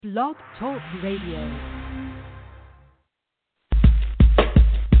Blog Talk Radio.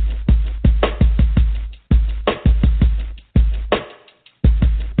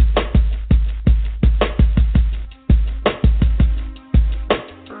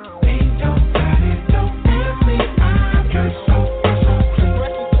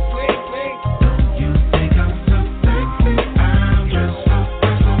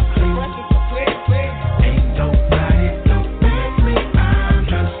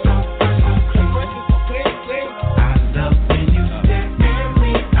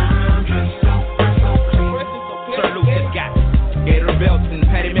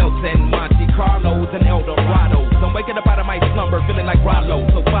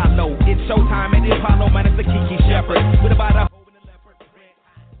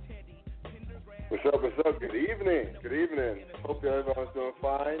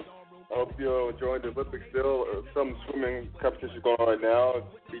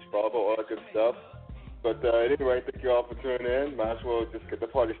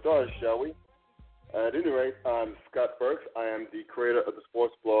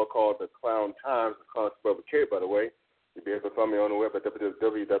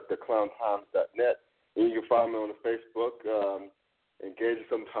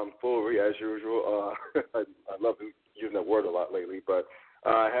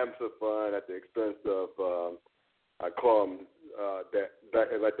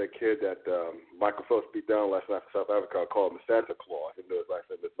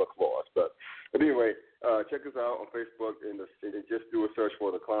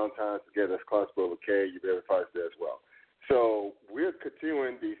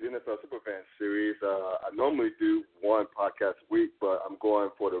 Continuing these NFL SuperFan series, I normally do one podcast a week, but I'm going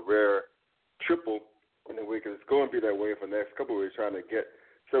for the rare triple in a week, and it's going to be that way for the next couple of weeks, trying to get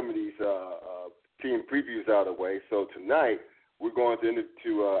some of these team previews out of the way. So tonight, we're going to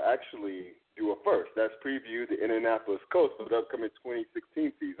actually do a first. That's preview the Indianapolis Colts for the upcoming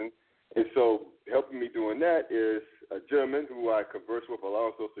 2016 season. And so helping me doing that is a gentleman who I converse with a lot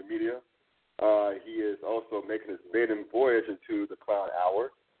on social media. He is also making his maiden voyage into the Clown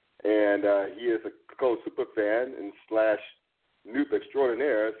Hour, and he is a Colts SuperFan and / Nupe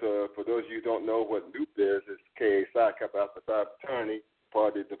extraordinaire. So for those of you who don't know what Nupe is, it's K.A. Psi Kappa Alpha Psi fraternity,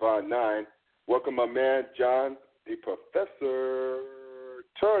 part of the Divine Nine. Welcome, my man, John, the Professor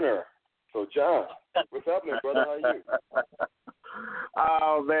Turner. So, John, what's happening, brother? How are you?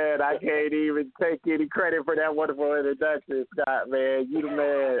 Oh, man, I can't even take any credit for that wonderful introduction, Scott, man. You the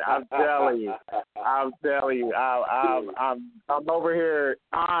man. I'm telling you. I'm over here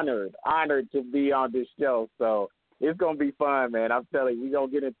honored to be on this show. So it's going to be fun, man. I'm telling you, we're going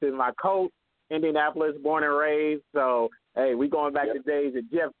to get into my Colts, Indianapolis, born and raised. So, hey, we going back to days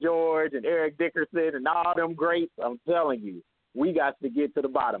of Jeff George and Eric Dickerson and all them greats. I'm telling you, we got to get to the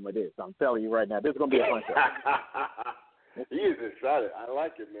bottom of this. I'm telling you right now. This is going to be a fun show. He is excited. I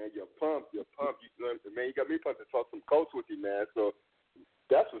like it, man. You're pumped. You got me pumped to talk some Colts with you, man. So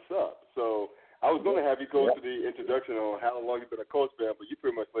that's what's up. So I was going to have you go to the introduction on how long you've been a Colts fan, but you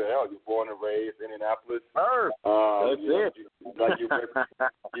pretty much said, hell, you're born and raised in Indianapolis. That's it.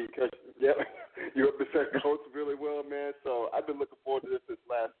 You represent Colts really well, man. So I've been looking forward to this since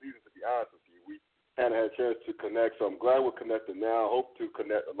last season, to be honest with you. We hadn't had a chance to connect, so I'm glad we're connected now. Hope to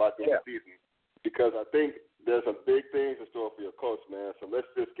connect a lot during the season, because I think there's some big things in store for your Colts, man. So let's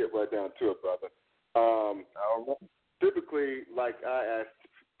just get right down to it, brother. Typically, like I asked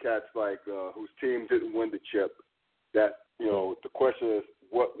cats like whose team didn't win the chip, that, the question is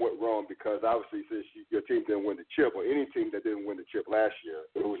what went wrong, because obviously since your team didn't win the chip, or any team that didn't win the chip last year,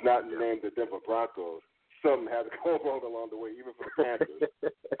 it was not named the Denver Broncos, something had to go wrong along the way, even for the Panthers.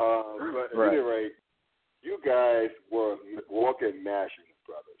 But at any rate, you guys were walking mashing,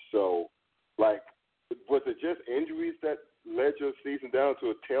 brother. So, was it just injuries that led your season down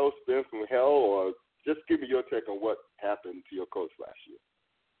to a tailspin from hell, or just give me your take on what happened to your Colts last year?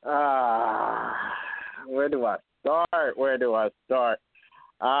 Where do I start?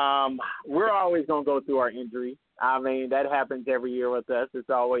 We're always going to go through our injuries. I mean, that happens every year with us. It's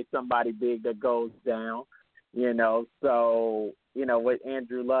always somebody big that goes down, So, with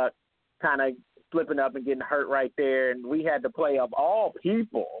Andrew Luck kind of slipping up and getting hurt right there, and we had to play, of all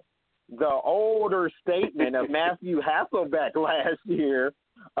people, the older statement of Matthew Hasselbeck last year,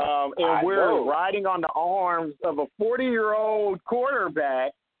 and we're riding on the arms of a 40-year-old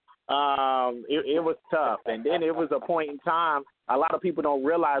quarterback. It was tough. And then it was a point in time, a lot of people don't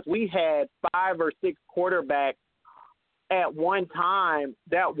realize, we had 5 or 6 quarterbacks at one time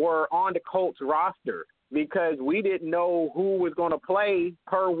that were on the Colts roster because we didn't know who was going to play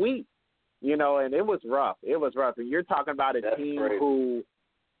per week, and it was rough. And you're talking about a team who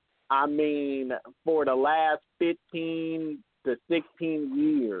I mean, for the last 15 to 16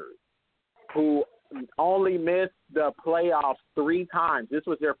 years, who only missed the playoffs 3 times. This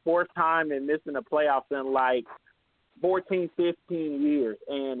was their 4th time in missing the playoffs in like 14, 15 years.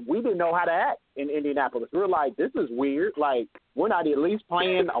 And we didn't know how to act in Indianapolis. We were like, this is weird. Like, we're not at least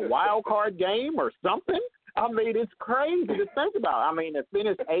playing a wild card game or something. I mean, it's crazy to think about. I mean, to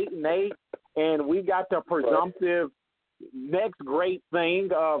finish 8-8, and we got the presumptive next great thing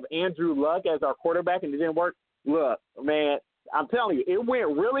of Andrew Luck as our quarterback, and it didn't work. Look, man, I'm telling you, it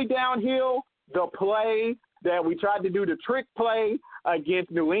went really downhill. The play that we tried to do, the trick play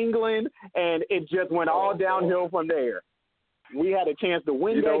against New England, and it just went all downhill from there. We had a chance to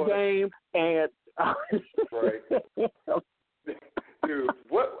win that game, and right. Dude,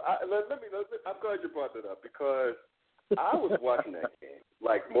 I'm glad you brought that up because I was watching that game,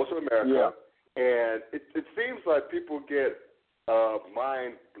 like most of America, and it seems like people get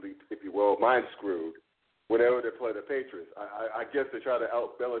mind bleeped, if you will, mind screwed whenever they play the Patriots. I guess they try to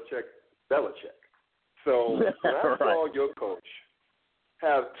out Belichick. So when I saw your coach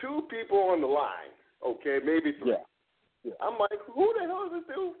have 2 people on the line, okay, maybe 3, I'm like, who the hell is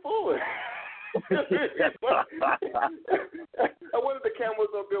this dude fooling? I wanted the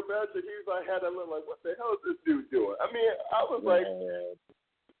cameras on Bill Belichick. He was like, had that look like, what the hell is this dude doing? I mean, I was like,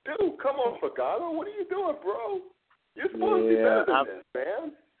 dude, come on, Pagano, what are you doing, bro? You're supposed to be better than this,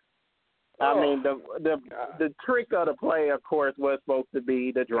 man. I mean, the trick of the play, of course, was supposed to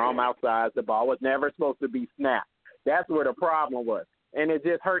be the drum outside. The ball was never supposed to be snapped. That's where the problem was. And it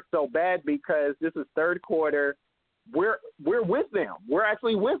just hurt so bad because this is 3rd quarter. We're with them. We're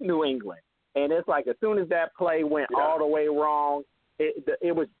actually with New England. And it's like as soon as that play went all the way wrong,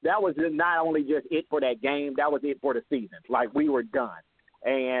 that was just not only just it for that game, that was it for the season. Like we were done.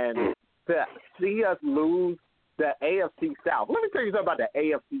 And to see us lose the AFC South. Let me tell you something about the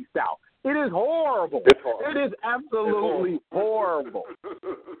AFC South. It is horrible. It is absolutely horrible.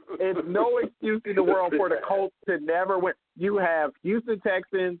 It's no excuse in the world for the Colts to never win. You have Houston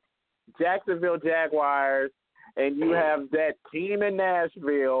Texans, Jacksonville Jaguars, and you have that team in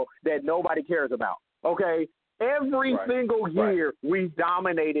Nashville that nobody cares about. Okay? Every single year we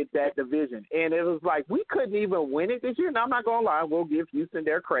dominated that division. And it was like we couldn't even win it this year. Now, I'm not going to lie. We'll give Houston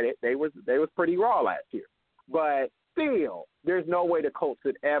their credit. They was pretty raw last year. But still, there's no way the Colts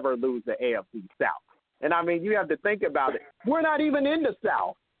could ever lose the AFC South. And, I mean, you have to think about it. We're not even in the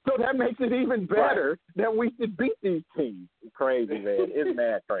South, so that makes it even better that we should beat these teams. It's crazy, man. It's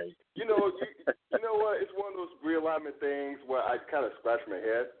mad crazy. You know what? It's one of those realignment things where I kind of scratch my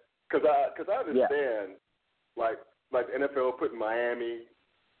head because I understand, like the NFL putting Miami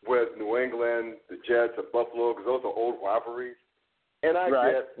with New England, the Jets, and Buffalo because those are old rivalries. And I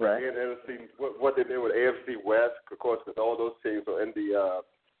get in NFC, what they did with AFC West, of course, because all those teams are in the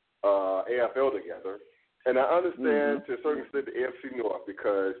AFL together. And I understand to a certain extent the AFC North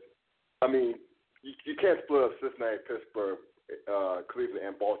because, I mean, you can't split up Cincinnati, Pittsburgh, Cleveland,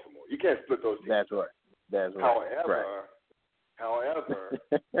 and Baltimore. You can't split those teams. That's right. However,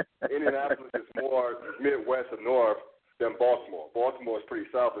 Indianapolis is more Midwest and North than Baltimore. Baltimore is pretty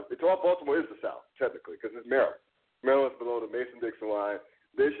south. Baltimore is the South, technically, because it's Maryland. Maryland's below the Mason-Dixon line.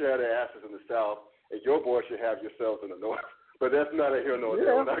 They should have their asses in the South, and your boys should have yourselves in the North. But that's not a here nor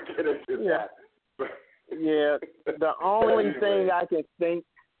there. We're not getting into that. The only thing I can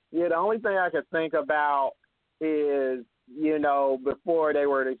think about is, before they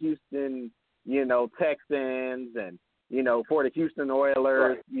were the Houston, Texans and, for the Houston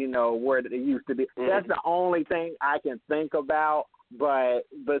Oilers, where they used to be. That's the only thing I can think about. But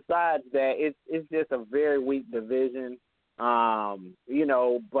besides that, it's just a very weak division, but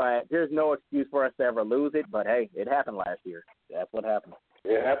there's no excuse for us to ever lose it. But, hey, it happened last year. That's what happened.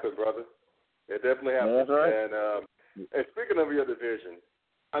 It happened, brother. It definitely happened. That's right. And speaking of your division,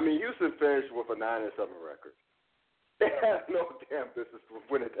 I mean, Houston finished with a 9-7 record. They had no damn business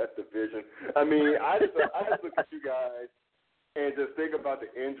winning that division. I mean, I just look at you guys and just think about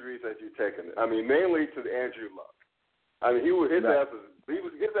the injuries that you've taken. I mean, mainly to the Andrew Luck. I mean, his ass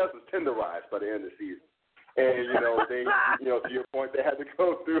was tenderized by the end of the season, and they, to your point, they had to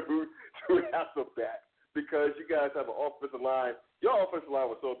go through Hasselbeck because you guys have an offensive line. Your offensive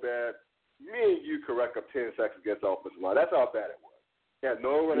line was so bad. Me and you could rack up 10 sacks against the offensive line. That's how bad it was. You had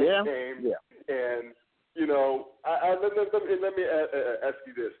no running game, and let me ask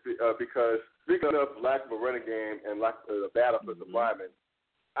you this because speaking of lack of a running game and lack of a bad offensive lineman,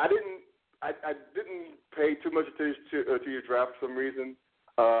 I didn't pay too much attention to your draft for some reason.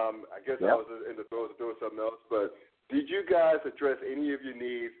 I guess I was in the throes of doing something else. But did you guys address any of your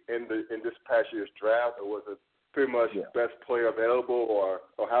needs in this past year's draft, or was it pretty much best player available, or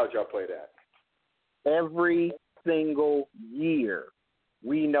how did y'all play that? Every single year,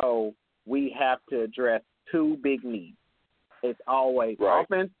 we know we have to address two big needs. It's always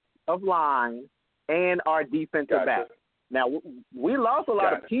offensive line and our defensive back. Now, we lost a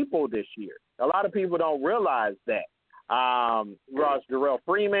lot of people this year. A lot of people don't realize that. Ross Jarrell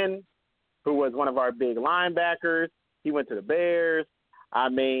Freeman, who was one of our big linebackers, he went to the Bears. I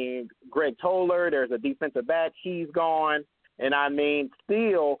mean, Greg Toller, there's a defensive back. He's gone. And, I mean,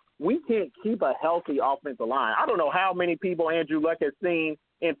 still, we can't keep a healthy offensive line. I don't know how many people Andrew Luck has seen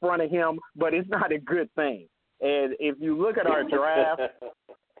in front of him, but it's not a good thing. And if you look at our draft,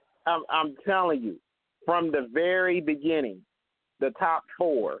 I'm telling you, from the very beginning, the top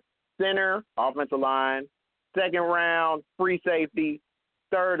four, center, offensive line, second round, free safety,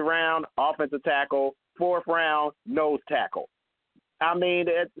 third round, offensive tackle, fourth round, nose tackle. I mean,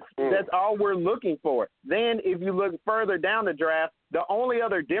 that's all we're looking for. Then if you look further down the draft, the only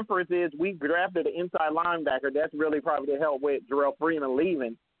other difference is we drafted an inside linebacker. That's really probably to help with Jarrell Freeman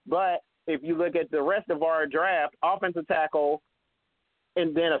leaving. But if you look at the rest of our draft, offensive tackle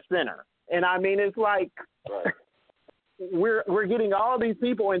and then a center. And, I mean, it's like we're getting all these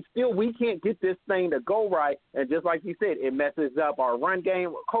people, and still we can't get this thing to go right. And just like you said, it messes up our run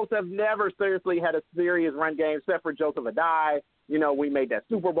game. Colts have never seriously had a serious run game except for Joseph Adai. You know, we made that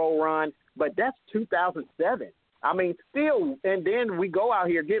Super Bowl run, but that's 2007. I mean, still, and then we go out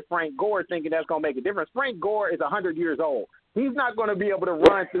here, get Frank Gore thinking that's going to make a difference. Frank Gore is 100 years old. He's not going to be able to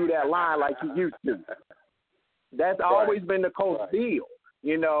run through that line like he used to. That's always been the Colts' deal.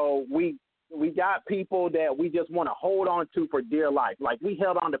 You know, we got people that we just want to hold on to for dear life. Like, we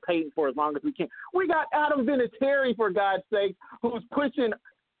held on to Peyton for as long as we can. We got Adam Vinatieri, for God's sake, who's pushing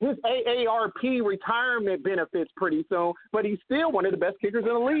his AARP retirement benefits pretty soon, but he's still one of the best kickers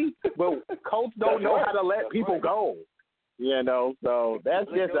in the league. But Colts don't know how to let people go, you know. So that's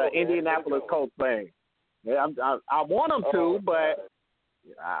just an Indianapolis Colts thing. Yeah, I want them to, but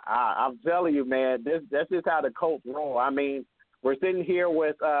I'm telling you, man, that's just how the Colts roll. I mean, we're sitting here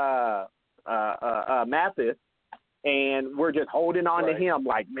with Mathis, and we're just holding on to him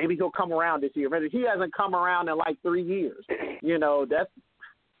like maybe he'll come around this year. He hasn't come around in like 3 years. You know, that's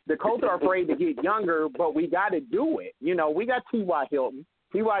the Colts are afraid to get younger, but we got to do it. You know, we got T.Y. Hilton.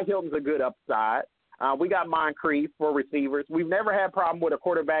 T.Y. Hilton's a good upside. We got Moncrief for receivers. We've never had a problem with a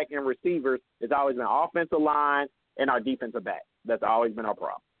quarterback and receivers. It's always been offensive line and our defensive back. That's always been our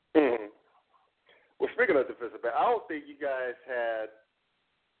problem. Mm-hmm. Well, speaking of defensive back, I don't think you guys had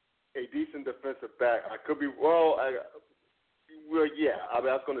a decent defensive back. I could be yeah. I mean,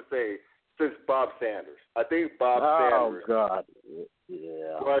 I was going to say since Bob Sanders. I think Bob Sanders. Oh God.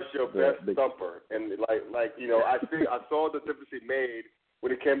 Was your best thumper, and like you know, I saw the difference he made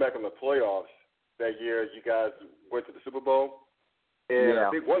when he came back in the playoffs that year. You guys went to the Super Bowl, and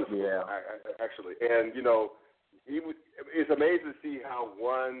I think won the Super Bowl actually. And you know, it's amazing to see how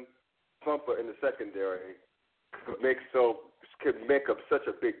one thumper in the secondary could make up such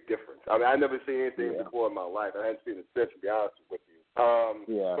a big difference. I mean, I never seen anything before in my life. I hadn't seen it since, to be honest with you.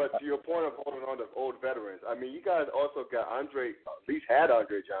 But to your point of holding on to old veterans, I mean, you guys also got at least had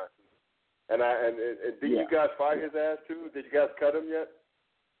Andre Johnson. And did you guys fire his ass too? Did you guys cut him yet?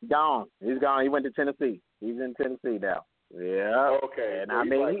 Gone. He's gone. He went to Tennessee. He's in Tennessee now. Yeah. Okay. And so I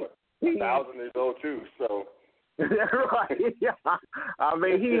mean, like, 1,000 years old too, so. Right. Yeah. I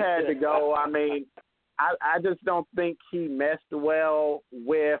mean, he had to go. I mean, I just don't think he messed well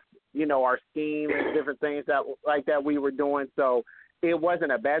with, you know, our scheme and different things that we were doing. So it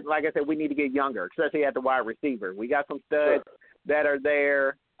wasn't a bad. Like I said, we need to get younger, especially at the wide receiver. We got some studs that are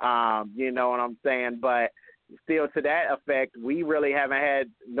there. You know what I'm saying? But still, to that effect, we really haven't had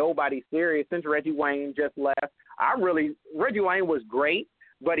nobody serious since Reggie Wayne just left. Reggie Wayne was great,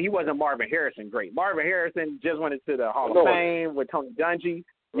 but he wasn't Marvin Harrison great. Marvin Harrison just went into the Hall of Fame with Tony Dungy.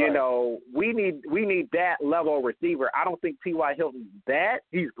 You know, we need that level of receiver. I don't think T.Y. Hilton's that.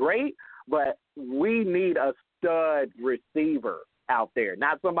 He's great, but we need a stud receiver out there,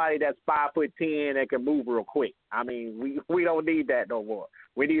 not somebody that's 5'10" and can move real quick. I mean, we don't need that no more.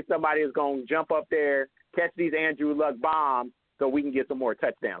 We need somebody that's going to jump up there, catch these Andrew Luck bombs so we can get some more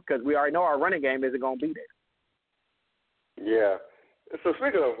touchdowns, because we already know our running game isn't going to be there. Yeah. So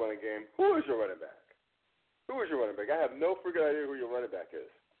speaking of running game, who is your running back? Who is your running back? I have no freaking idea who your running back is.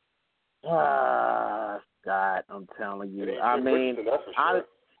 Scott, I'm telling you. I mean, that's for sure.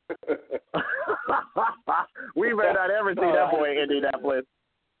 We may not ever see that boy in Indianapolis.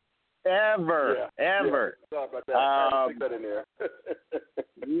 Ever. Sorry about that. Stick that in there.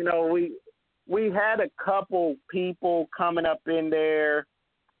 You know, we had a couple people coming up in there.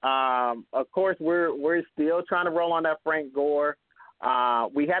 Of course, we're still trying to roll on that Frank Gore.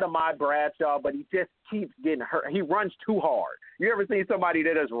 We had Ahmad Bradshaw, but he just keeps getting hurt. He runs too hard. You ever seen somebody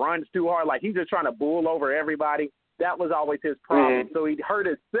that just runs too hard? Like he's just trying to bull over everybody. That was always his problem. So he hurt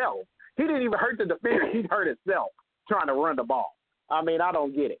himself. He didn't even hurt the defender. He hurt himself trying to run the ball. I mean, I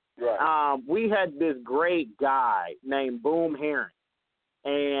don't get it. Right. We had this great guy named Boom Herring,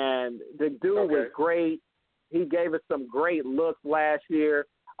 and the dude was great. He gave us some great looks last year,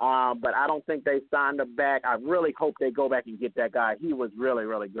 but I don't think they signed him back. I really hope they go back and get that guy. He was really,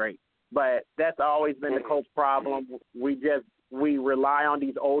 really great. But that's always been the Colts' problem. We rely on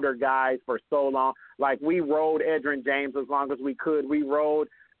these older guys for so long. Like we rode Edgerrin James as long as we could. We rode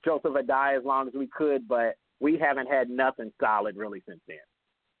Joseph Adai as long as we could, but we haven't had nothing solid really since then.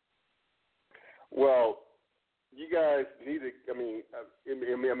 Well, you guys need to. I mean,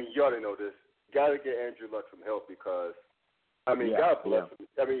 you already know this. Got to get Andrew Luck some help because, God bless him.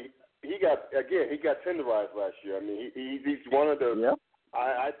 I mean, he got tenderized last year. I mean, he's one of the. Yep.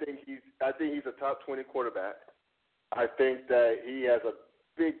 I think he's a top 20 quarterback. I think that he has a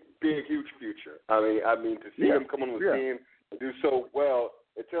big, huge future. I mean, to see him come on the team and do so well,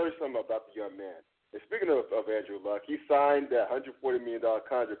 it tells you something about the young man. And speaking of Andrew Luck, he signed that $140 million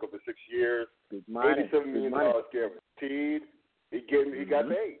contract over 6 years, $87 million guaranteed. He got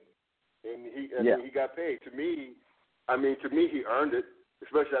paid, and he got paid. To me, he earned it,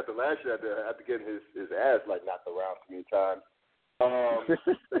 especially after last year after getting his ass knocked around so many times. And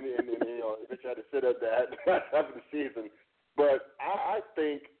he had to sit up that after the season. But I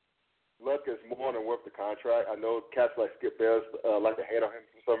think Luck is more than worth the contract. I know cats like Skip Bayless like to hate on him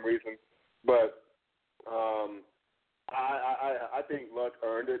for some reason, but I think Luck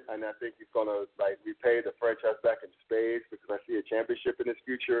earned it, and I think he's gonna repay the franchise back in spades because I see a championship in his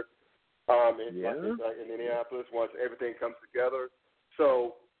future. In Indianapolis once everything comes together.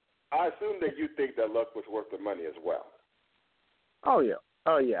 So I assume that you think that Luck was worth the money as well. Oh yeah.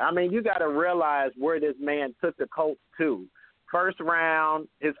 I mean, you got to realize where this man took the Colts to. First round,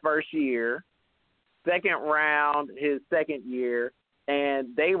 his first year. Second round, his second year.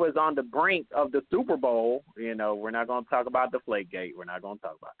 And they was on the brink of the Super Bowl. You know, we're not going to talk about Deflategate. We're not going to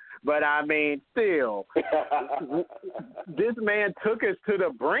talk about it. But, I mean, still, this man took us to the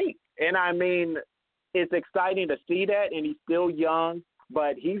brink. And, I mean, it's exciting to see that. And he's still young,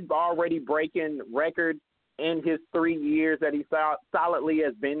 but he's already breaking records in his 3 years that he solidly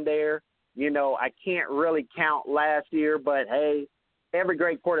has been there. You know, I can't really count last year, but, hey, every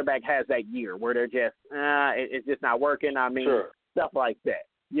great quarterback has that year where they're just, it's just not working. I mean, stuff like that.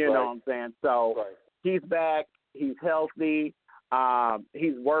 You know what I'm saying? So he's back. He's healthy.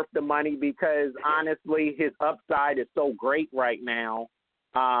 He's worth the money because, honestly, his upside is so great right now.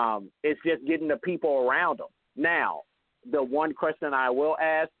 It's just getting the people around him. Now, the one question I will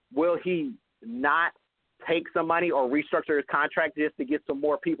ask, will he not take some money or restructure his contract just to get some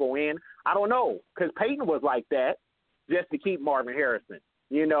more people in? I don't know, because Peyton was like that just to keep Marvin Harrison,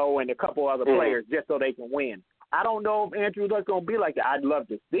 you know, and a couple other players just so they can win. I don't know if Andrew Luck's going to be like that. I'd love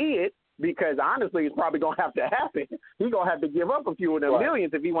to see it because, honestly, it's probably going to have to happen. He's going to have to give up a few of them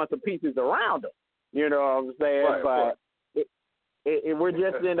millions if he wants some pieces around him. You know what I'm saying? But we're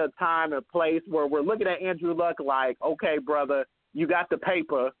just in a time and place where we're looking at Andrew Luck like, okay, brother, you got the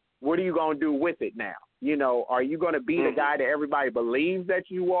paper. What are you going to do with it now? You know, are you going to be the guy that everybody believes that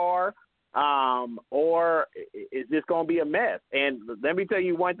you are? Or is this going to be a mess? And let me tell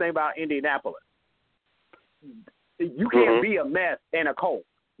you one thing about Indianapolis. You can't be a mess in a Colt.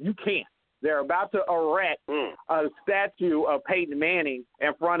 You can't. They're about to erect a statue of Peyton Manning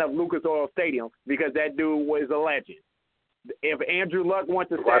in front of Lucas Oil Stadium because that dude was a legend. If Andrew Luck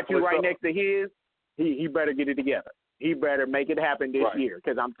wants a statue right next to his, he better get it together. He better make it happen this year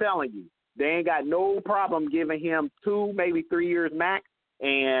because I'm telling you, they ain't got no problem giving him 2, maybe 3 years max,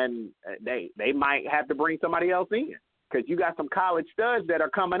 and they might have to bring somebody else in because you got some college studs that are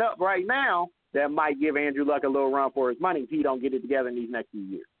coming up right now that might give Andrew Luck a little run for his money if he don't get it together in these next few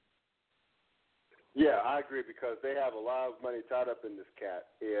years. Yeah, I agree because they have a lot of money tied up in this cat,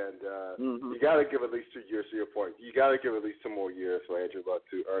 and you got to give at least 2 years to your point. You got to give at least 2 more years for Andrew Luck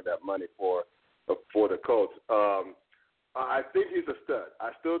to earn that money for the Colts. I think he's a stud.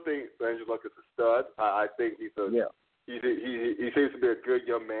 I still think Andrew Luck is a stud. I think he seems to be a good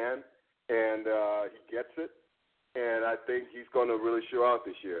young man, and he gets it. And I think he's going to really show out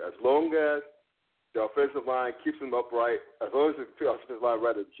this year. As long as the offensive line keeps him upright, as long as the offensive line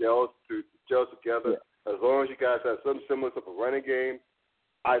rather gels together, as long as you guys have some semblance of a running game,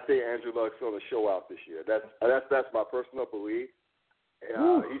 I think Andrew Luck's going to show out this year. That's my personal belief.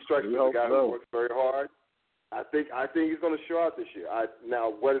 He strikes me as a guy who works very hard. I think he's going to show out this year. Now,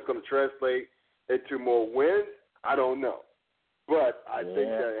 what it's going to translate into more wins, I don't know. But I think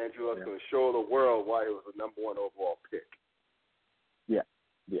that Andrew Luck's going to show the world why he was the number 1 overall pick. Yeah.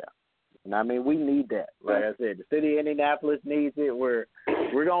 And I mean, we need that. Like I said, the city of Indianapolis needs it. We're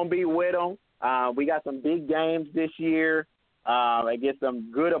going to be with them. We got some big games this year. Against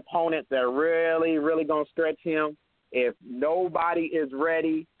some good opponents that are really, really going to stretch him. If nobody is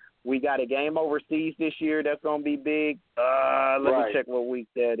ready, we got a game overseas this year that's going to be big. Let me check what week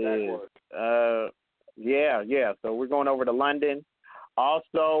that is. Yeah. So we're going over to London.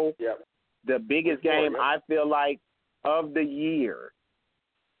 Also, the biggest game I feel like of the year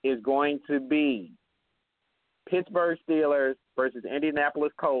is going to be Pittsburgh Steelers versus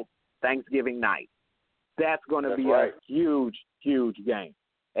Indianapolis Colts Thanksgiving night. That's going to be a huge, huge game.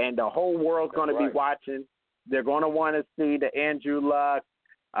 And the whole world's going to be watching. They're going to want to see the Andrew Luck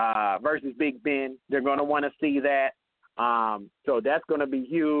versus Big Ben. They're going to want to see that. So that's going to be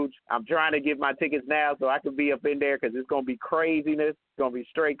huge. I'm trying to get my tickets now so I can be up in there because it's going to be craziness. It's going to be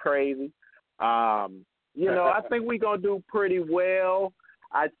straight crazy. I think we're going to do pretty well.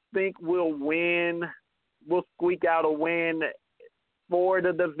 I think we'll win. We'll squeak out a win for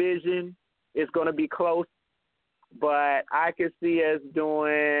the division. It's going to be close, but I could see us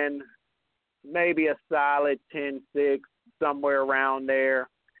doing maybe a solid 10-6, somewhere around there.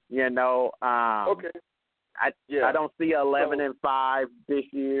 Okay. I don't see 11-5 this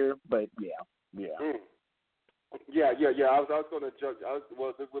year, but yeah. Mm. Yeah. I was going to jump.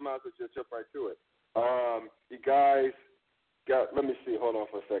 We might as well just jump right to it. You guys got. Let me see. Hold on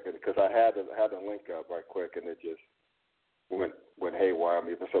for a second, because I had the link up right quick, and it just went haywire on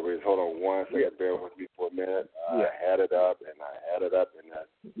me for some reason. Hold on one second. Bear with me for a minute. I had it up, and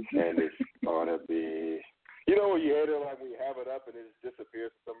and it's gonna be. You know when you hate it, like when you have it up and it just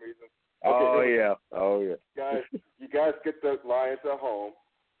disappears for some reason. Okay, Oh yeah. You guys get the Lions at home.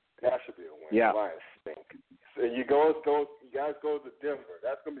 That should be a win. Yeah. The Lions stink. So you guys go to Denver.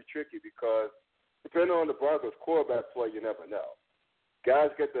 That's gonna be tricky because depending on the Broncos' quarterback play, you never know.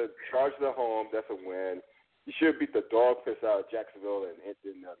 Guys get the Chargers at home. That's a win. You should beat the dog piss out of Jacksonville and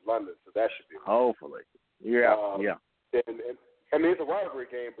London, so that should be a win. Hopefully. Yeah. And I mean, it's a rivalry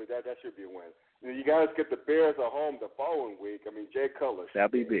game, but that should be a win. You guys get the Bears at home the following week. I mean, Jay Cutler. That'll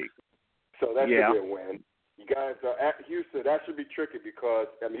be big. So that should be a win. You guys are at Houston. That should be tricky because,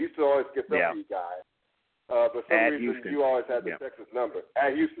 Houston always gets up to you guys. But for some reason, Houston. you always have the Texas number.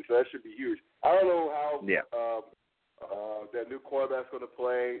 At Houston, so that should be huge. I don't know how that new quarterback's going to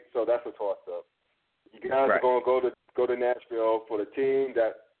play, so that's a toss-up. You guys are going to go to Nashville for the team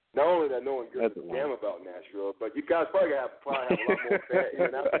that not only that no one gives a damn about Nashville, but you guys probably have a lot more fans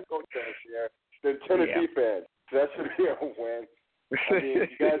Indianapolis Colts fans here than Tennessee fans. So that should be a win. I mean,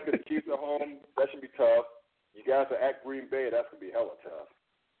 you guys get the Chiefs at home. That should be tough. You guys are at Green Bay. That's going to be hella tough.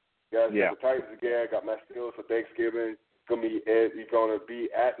 You guys got the Titans again. Got my Steelers for Thanksgiving. You're going to be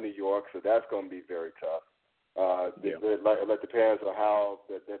at New York, so that's going to be very tough. It depends on how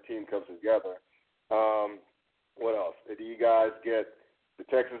that team comes together. What else? Do you guys get the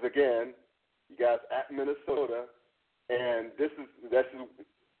Texans again? You guys at Minnesota, and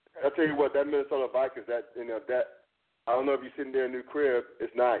I'll tell you what, that Minnesota Vikings, that I don't know if you've seen their new crib.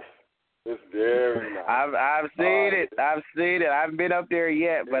 It's nice. It's very nice. I've seen it. I haven't been up there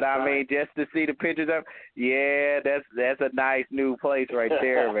yet, but I mean, just to see the pictures of, that's a nice new place right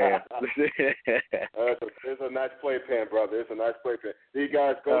there, man. It's a nice playpen, brother. It's a nice playpen. You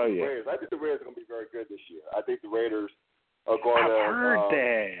guys go to the Raiders. I think the Raiders are going to be very good this year. I think the Raiders are going to. I've heard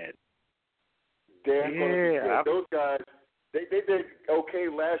that. They're going to be good. Those guys, they did okay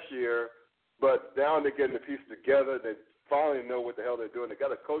last year, but now they're getting the pieces together. They finally know what the hell they're doing. They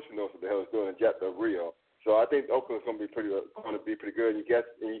got a coach who knows what the hell he's doing in Jet Del Rio. So I think Oakland's going to be pretty good. And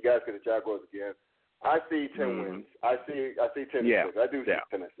you guys get the Jaguars again. I see 10 wins. I see 10 6. I do see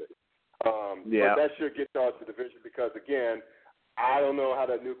 10 6. But that should get y'all to the division because again, I don't know how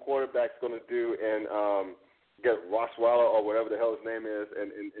that new quarterback's going to do and get Rosweiler or whatever the hell his name is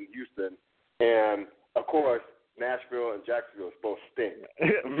in Houston. And of course, Nashville and Jacksonville both stink.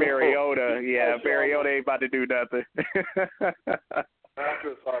 Mariota, Mariota ain't about to do nothing. I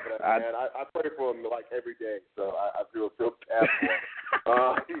feel sorry for that man. I pray for him like every day, so I feel bad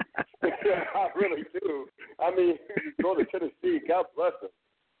for him. I really do. I mean, go to Tennessee, God bless him.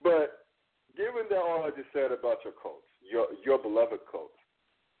 But given that all I just said about your Colts, your beloved Colts,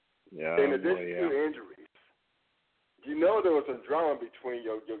 in addition to injuries, you know there was some drama between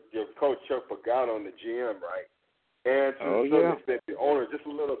your coach Chuck Pagano and the GM, right? And to some extent, the owner just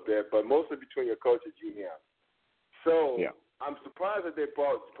a little bit, but mostly between your coach and GM. So I'm surprised that they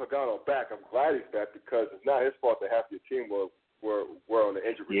brought Pagano back. I'm glad he's back because it's not his fault that half your team were on the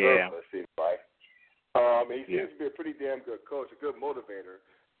injured reserve, it seems like. He seems to be a pretty damn good coach, a good motivator.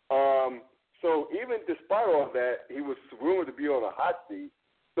 So even despite all that, he was rumored to be on a hot seat.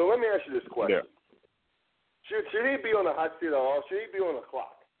 So let me ask you this question. Yeah. Should he be on a hot seat at all? Should he be on the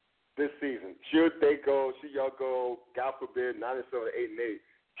clock this season? Should y'all go, God forbid, 9-7 or 8-8?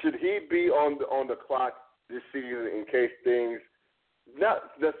 Should he be on the clock this season in case things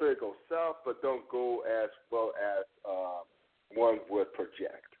not necessarily go south, but don't go as well as one would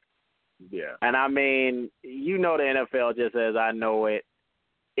project? Yeah. And I mean, you know the NFL just as I know it.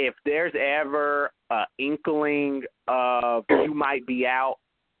 If there's ever an inkling of you might be out,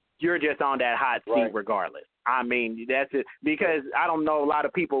 you're just on that hot seat regardless. I mean, that's it. Because I don't know, a lot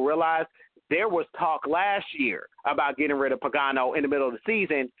of people realize there was talk last year about getting rid of Pagano in the middle of the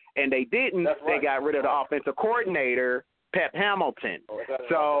season, and they didn't. They got rid of the offensive coordinator, Pep Hamilton.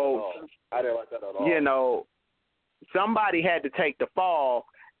 I didn't like that at all. You know, somebody had to take the fall,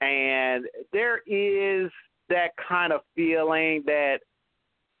 and there is that kind of feeling that,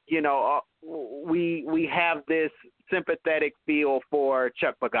 you know, we have this sympathetic feel for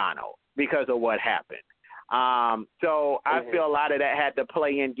Chuck Pagano because of what happened. So I feel a lot of that had to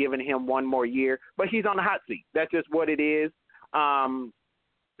play in giving him one more year, but he's on the hot seat. That's just what it is.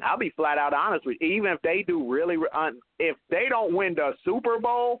 I'll be flat out honest with you. Even if they do if they don't win the Super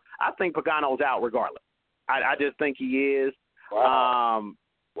Bowl, I think Pagano's out regardless. I just think he is. Wow.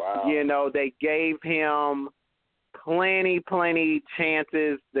 You know, they gave him plenty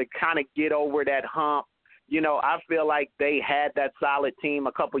chances to kind of get over that hump. You know, I feel like they had that solid team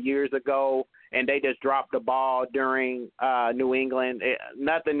a couple years ago, and they just dropped the ball during New England.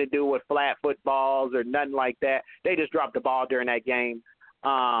 Nothing to do with flat footballs or nothing like that. They just dropped the ball during that game,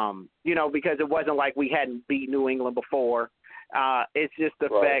 you know, because it wasn't like we hadn't beat New England before. It's just the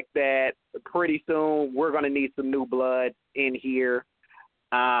fact that pretty soon we're going to need some new blood in here.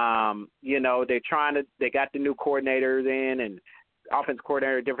 You know, they got the new coordinators in and offense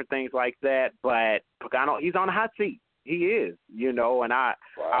coordinator, different things like that. But Pagano, he's on the hot seat. He is, you know, and I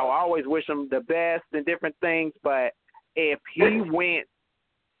always wish him the best and different things. But if he went,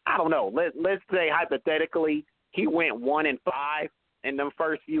 I don't know, let's say hypothetically he went 1-5 in them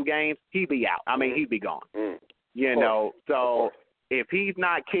first few games, he'd be out. I mean, he'd be gone. You know, so if he's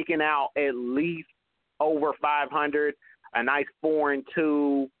not kicking out at least over 500, a nice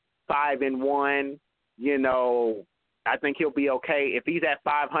 4-2, 5-1, you know, I think he'll be okay. If he's at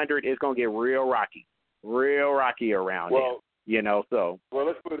 500, it's going to get real rocky around him, you know, so. Well,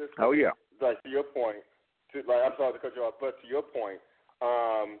 let's put it this way. Oh, yeah. Like, to your point, I'm sorry to cut you off, but to your point,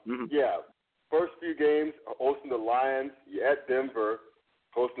 first few games, hosting the Lions, you're at Denver,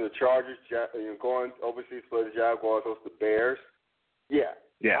 hosting the Chargers, you're going overseas for the Jaguars, host the Bears. Yeah,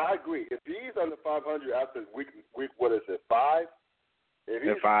 I agree. If he's under 500 after week what is it, 5? If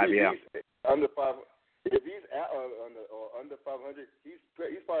he's under 500. If he's under 500, he's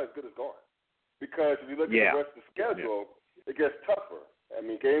probably as good as gone. Because if you look at the rest of the schedule, it gets tougher. I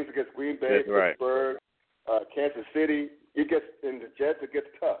mean, games against Green Bay, Pittsburgh, Kansas City, in the Jets, it gets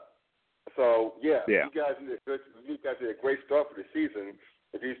tough. So you guys need a great start for the season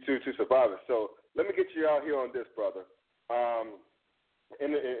if he's two survivors. So let me get you out here on this, brother.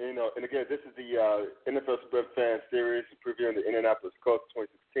 And again, this is the NFL SuperFan series previewing the Indianapolis Colts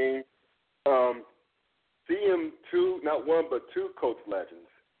 2016. Seeing not one but two Colts legends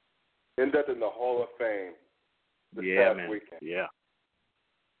inducted in the Hall of Fame this past weekend. Yeah.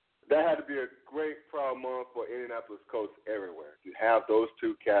 That had to be a great proud moment for Indianapolis Colts everywhere to have those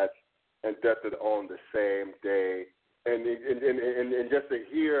two cats inducted on the same day, and just to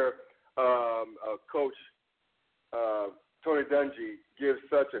hear Coach Tony Dungy give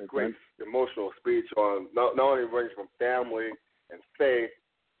such a great emotional speech on not only ranging from family and faith,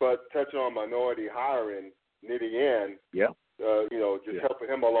 but touching on minority hiring near the end. Just helping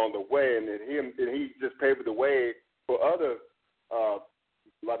him along the way, and he just paved the way for other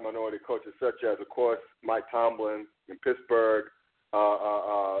like minority coaches, such as, of course, Mike Tomlin in Pittsburgh,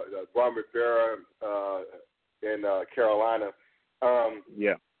 Ron Rivera in Carolina.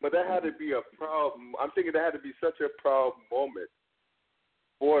 But that had to be I'm thinking that had to be such a proud moment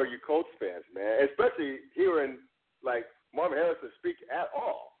for you Colts fans, man, especially hearing like Marvin Harrison speak at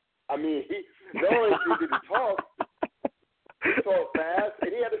all. I mean, he not only did he talk fast,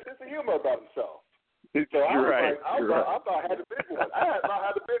 and he had a sense of humor about himself. So I thought I had a big one. I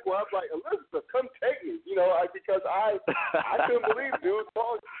had a big one. I was like, Elizabeth, come take me, because I couldn't believe dude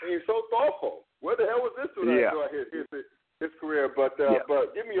talked. He's so thoughtful. Where the hell was this throughout his career? But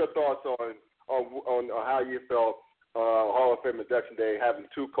give me your thoughts on how you felt Hall of Fame induction day, having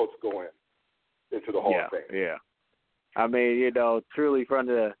 2 Colts go into the Hall of Fame. Yeah. I mean, truly from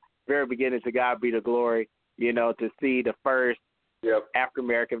the very beginning, to God be the glory, to see the first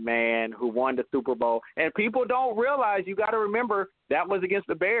African-American man who won the Super Bowl. And people don't realize, you got to remember, that was against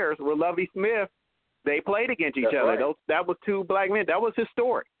the Bears with Lovie Smith. They played against each other. Right. That was 2 black men. That was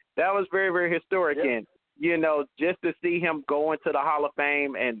historic. That was very, very historic. Yep. And, just to see him go into the Hall of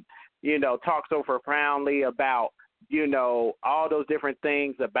Fame and, talk so profoundly about, all those different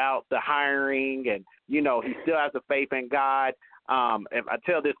things about the hiring and, he still has the faith in God. If I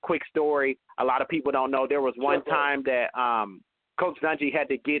tell this quick story, a lot of people don't know, there was one time that Coach Dungy had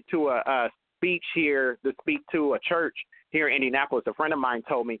to get to a speech here to speak to a church here in Indianapolis. A friend of mine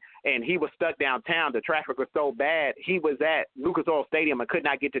told me, and he was stuck downtown. The traffic was so bad. He was at Lucas Oil Stadium and could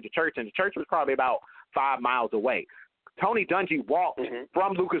not get to the church, and the church was probably about 5 miles away. Tony Dungy walked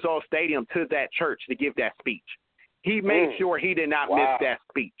from Lucas Oil Stadium to that church to give that speech. He made sure he did not miss that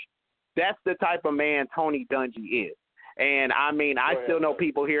speech. That's the type of man Tony Dungy is. And, I mean, I still know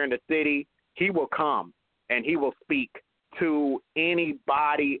people here in the city. He will come and he will speak to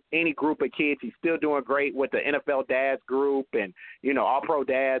anybody, any group of kids. He's still doing great with the NFL Dads group and, All-Pro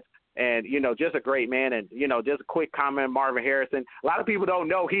Dads. And, just a great man. And, just a quick comment, Marvin Harrison. A lot of people don't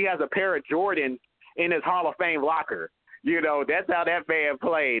know he has a pair of Jordans in his Hall of Fame locker. That's how that man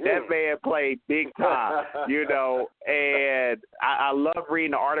played. That man played big time, and I love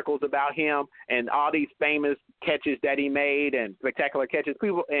reading the articles about him and all these famous catches that he made and spectacular catches.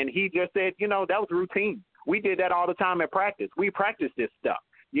 And he just said, that was routine. We did that all the time in practice. We practiced this stuff.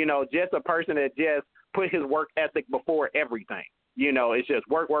 Just a person that just put his work ethic before everything. It's just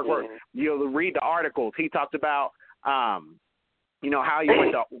work. You'll read the articles. He talked about, how he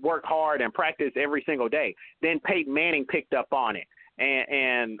went to work hard and practice every single day. Then Peyton Manning picked up on it,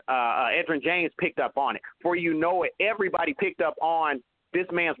 and Edgerrin James picked up on it. Before you know it, everybody picked up on this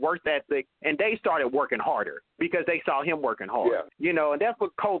man's work ethic, and they started working harder because they saw him working hard. And that's what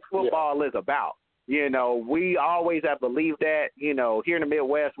Colts football is about. We always have believed that. Here in the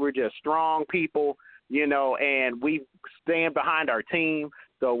Midwest, we're just strong people, and we stand behind our team.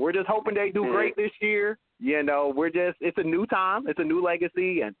 So we're just hoping they do great this year. It's a new time. It's a new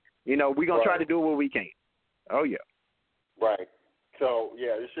legacy, and, we're going to try to do what we can. Oh, yeah. Right. So,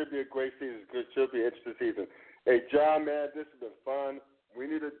 this should be a great season. It should be an interesting season. Hey, John, man, this has been fun. We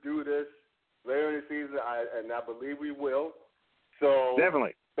need to do this later in the season, and I believe we will. So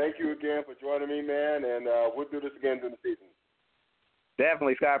definitely. Thank you again for joining me, man, and we'll do this again during the season.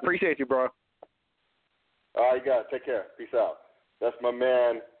 Definitely, Scott. Appreciate you, bro. All right, you got it. Take care. Peace out. That's my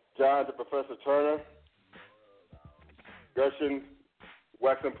man, John the Professor Turner. Gushing,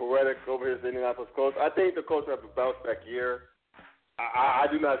 waxing poetic over here at the Indianapolis Colts. I think the Colts have a bounce-back year. I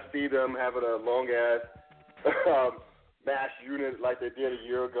do not see them having a long-ass mash unit like they did a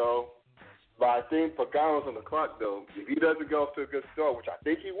year ago. But I think Pagano's on the clock, though. If he doesn't go off to a good start, which I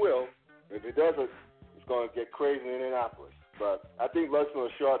think he will, if he doesn't, it's going to get crazy in Indianapolis. But I think Luck's going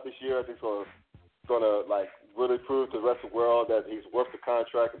to show up this year. I think it's going to really prove to the rest of the world that he's worth the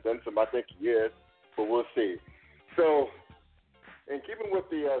contract and then some. I think he is, but we'll see. So, in keeping with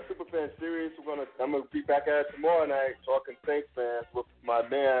the SuperFan series, I'm going to be back at it tomorrow night talking Saints fans with my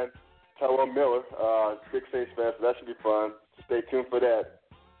man, Tyrone Miller, big Saints fan, so that should be fun. So stay tuned for that.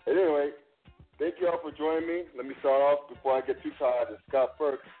 And anyway, thank you all for joining me. Let me start off before I get too tired. It's Scott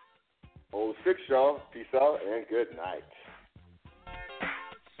Perks, 06, y'all. Peace out and good night.